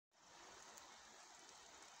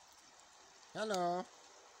Hello,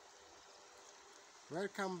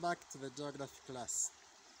 welcome back to the geography class.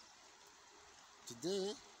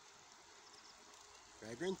 Today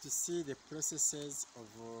we are going to see the processes of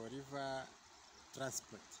river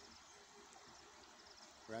transport.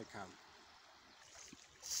 Welcome.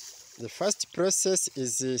 The first process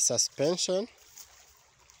is the suspension.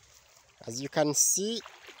 As you can see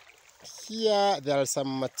here, there are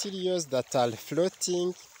some materials that are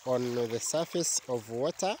floating on the surface of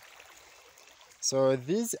water. So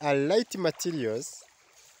these are light materials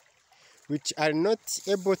which are not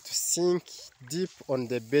able to sink deep on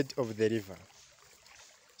the bed of the river.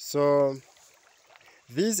 So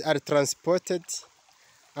these are transported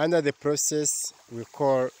under the process we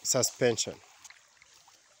call suspension.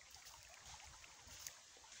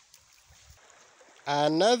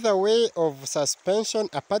 Another way of suspension,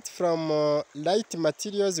 apart from light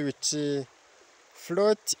materials which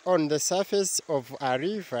float on the surface of a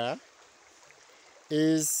river,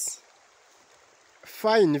 is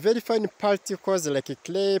very fine particles like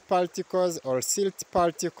clay particles or silt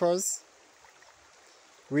particles,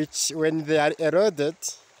 which when they are eroded,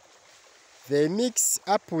 they mix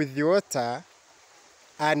up with the water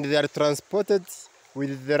and they are transported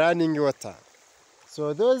with the running water.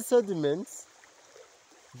 So those sediments,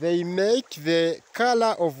 they make the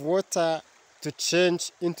color of water to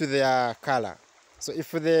change into their color. So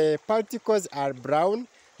if the particles are brown,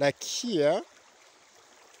 like here,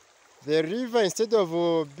 the river, instead of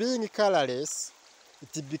being colorless,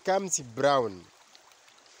 it becomes brown.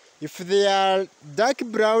 If they are dark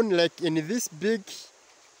brown, like in this big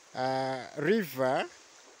river,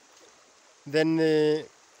 then the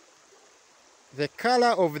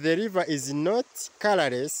color of the river is not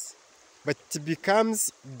colorless, but it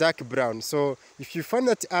becomes dark brown. So if you find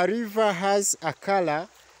that a river has a color,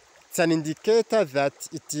 it's an indicator that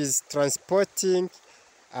it is transporting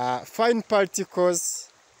fine particles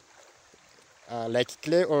like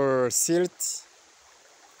clay or silt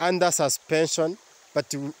under suspension,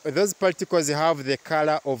 but those particles have the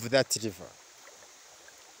color of that river.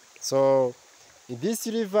 So this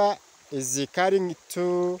river is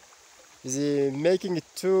making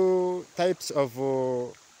two types of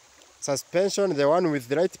suspension: the one with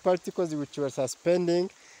the light particles which we are suspending,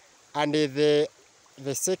 and the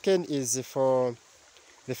second is for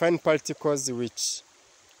the fine particles which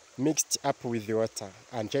mixed up with the water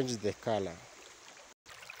and changed the color.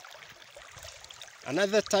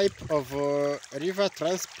 Another type of river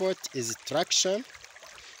transport is traction.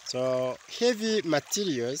 So heavy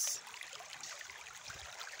materials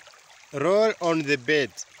roll on the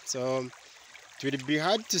bed. So it will be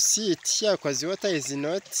hard to see it here because the water is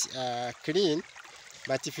not clean.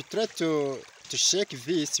 But if you try to shake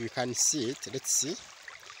this, we can see it. Let's see.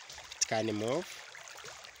 It can move.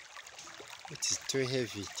 It is too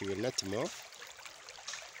heavy. It will not move.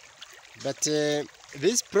 But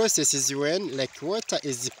this process is when water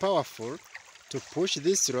is powerful to push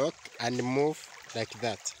this rock and move like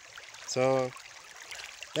that. So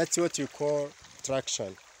that's what we call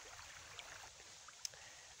traction.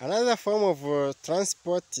 Another form of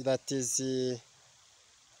transport that is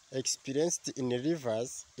experienced in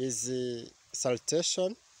rivers is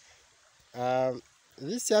saltation.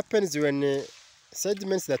 This happens when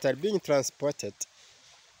sediments that are being transported,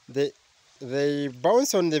 they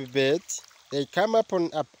bounce on the bed, they come up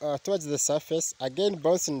towards the surface, again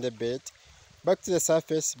bounce in the bed, back to the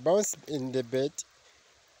surface, bounce in the bed,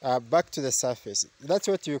 back to the surface. That's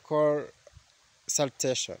what you call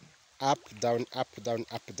saltation. Up, down, up, down,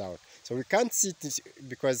 up, down. So we can't see it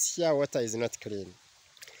because here water is not clean.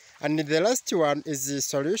 And the last one is the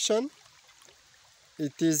solution.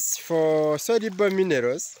 It is for soluble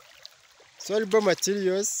minerals. Soluble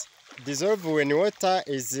materials dissolve when water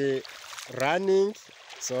is running.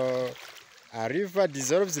 So a river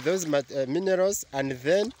dissolves those minerals and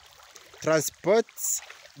then transports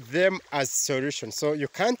them as solution. So you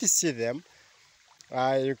can't see them.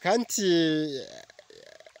 You can't see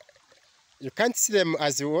them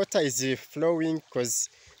as water is flowing because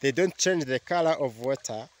they don't change the color of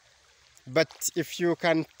water. But if you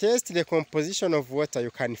can test the composition of water,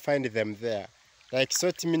 you can find them there. Like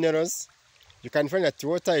salt minerals, you can find that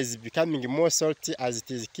water is becoming more salty as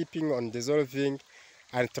it is keeping on dissolving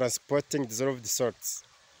and transporting dissolved salts.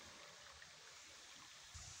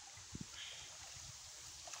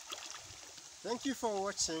 Thank you for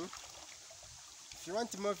watching. If you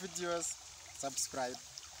want more videos, subscribe.